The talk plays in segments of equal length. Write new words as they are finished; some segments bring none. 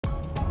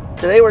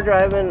Today we're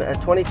driving a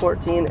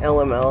 2014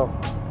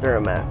 LML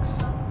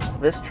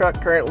Duramax. This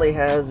truck currently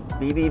has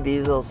BD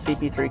Diesel's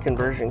CP3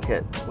 conversion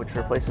kit, which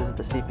replaces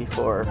the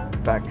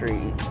CP4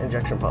 factory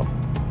injection pump.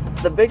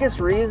 The biggest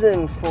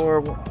reason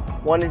for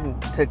wanting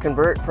to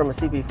convert from a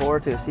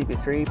CP4 to a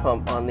CP3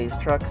 pump on these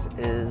trucks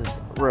is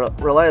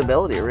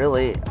reliability,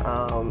 really.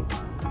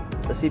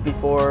 The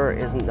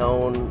CP4 is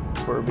known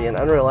for being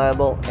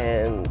unreliable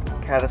and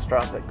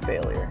catastrophic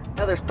failure.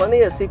 Now, there's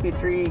plenty of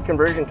CP3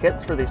 conversion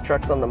kits for these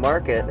trucks on the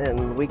market,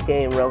 and we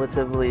came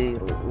relatively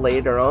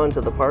later on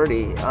to the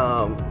party.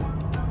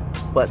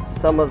 But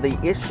some of the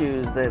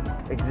issues that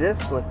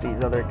exist with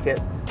these other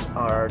kits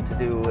are to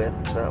do with,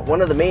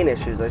 one of the main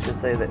issues, I should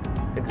say, that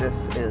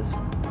exists is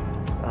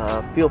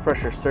fuel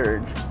pressure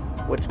surge,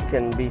 which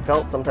can be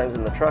felt sometimes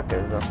in the truck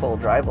as a full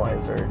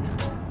driveline surge.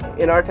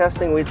 In our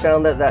testing, we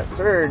found that that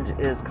surge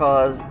is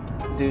caused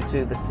due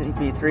to the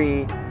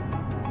CP3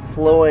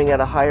 flowing at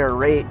a higher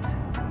rate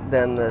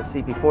than the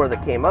CP4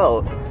 that came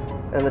out,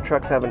 and the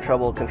truck's having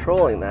trouble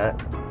controlling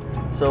that.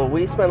 So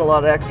we spent a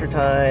lot of extra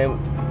time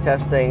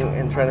testing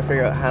and trying to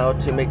figure out how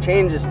to make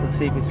changes to the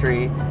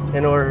CP3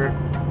 in order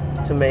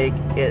to make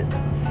it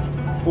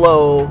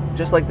flow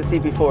just like the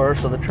CP4,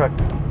 so the truck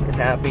is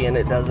happy and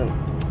it doesn't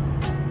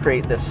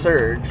create this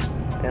surge,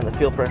 and the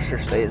fuel pressure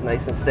stays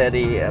nice and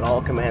steady at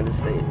all commanded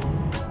states.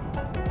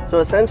 So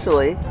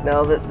essentially,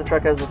 now that the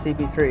truck has a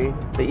CP3,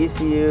 the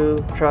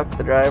ECU, truck,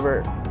 the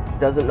driver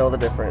doesn't know the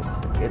difference.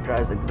 It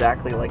drives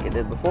exactly like it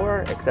did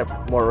before, except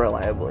more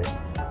reliably.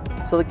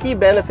 So the key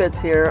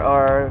benefits here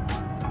are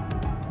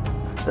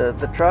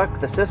the truck,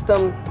 the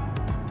system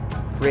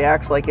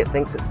reacts like it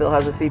thinks it still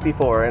has a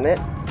CP4 in it,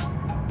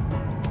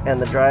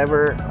 and the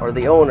driver or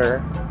the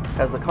owner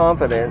has the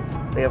confidence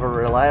they have a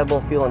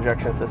reliable fuel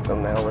injection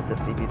system now with the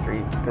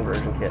CP3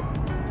 conversion kit.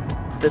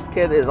 This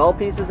kit is all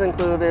pieces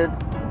included,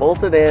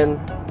 bolted in,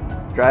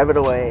 drive it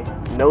away,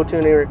 no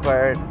tuning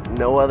required,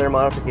 no other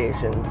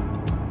modifications.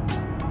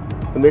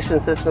 Emission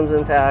system's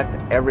intact,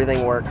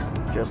 everything works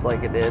just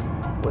like it did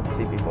with the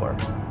CP4.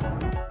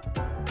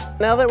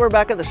 Now that we're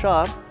back at the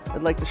shop,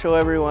 I'd like to show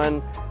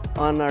everyone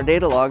on our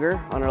data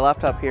logger on our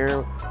laptop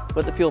here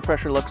what the fuel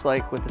pressure looks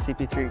like with the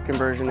CP3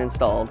 conversion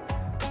installed.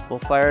 We'll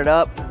fire it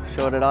up,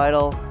 show it at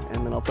idle,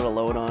 and then I'll put a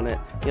load on it.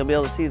 You'll be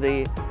able to see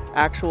the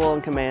actual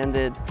and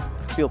commanded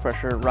fuel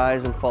pressure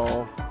rise and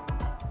fall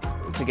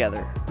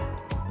together.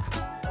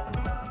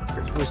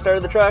 We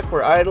started the truck,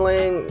 we're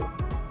idling.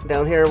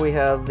 Down here we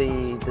have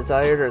the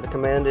desired or the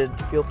commanded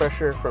fuel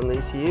pressure from the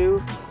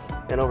ECU.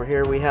 And over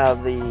here we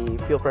have the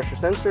fuel pressure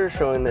sensor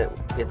showing that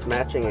it's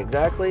matching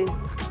exactly.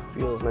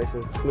 Fuel is nice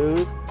and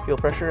smooth, fuel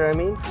pressure I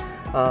mean.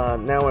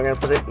 Now we're going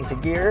to put it into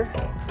gear.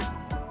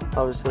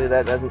 Obviously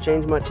that doesn't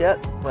change much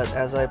yet, but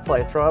as I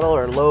apply throttle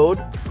or load,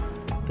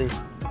 the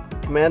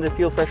commanded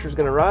fuel pressure is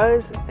going to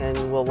rise, and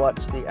we'll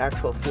watch the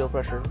actual fuel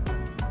pressure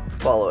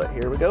follow it.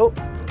 Here we go.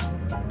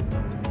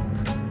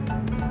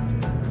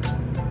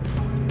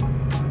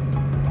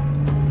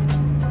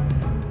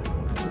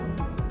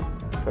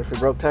 Of course, we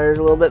broke tires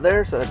a little bit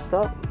there, so I had to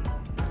stop.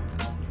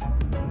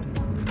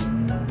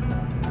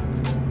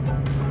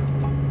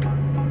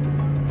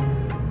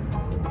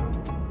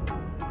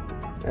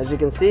 As you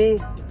can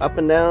see, up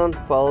and down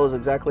follows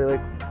exactly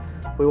like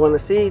we want to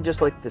see,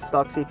 just like the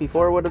stock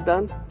CP4 would have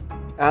done.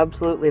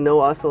 Absolutely no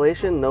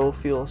oscillation, no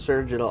fuel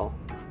surge at all.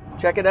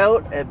 Check it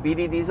out at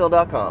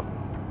bddiesel.com.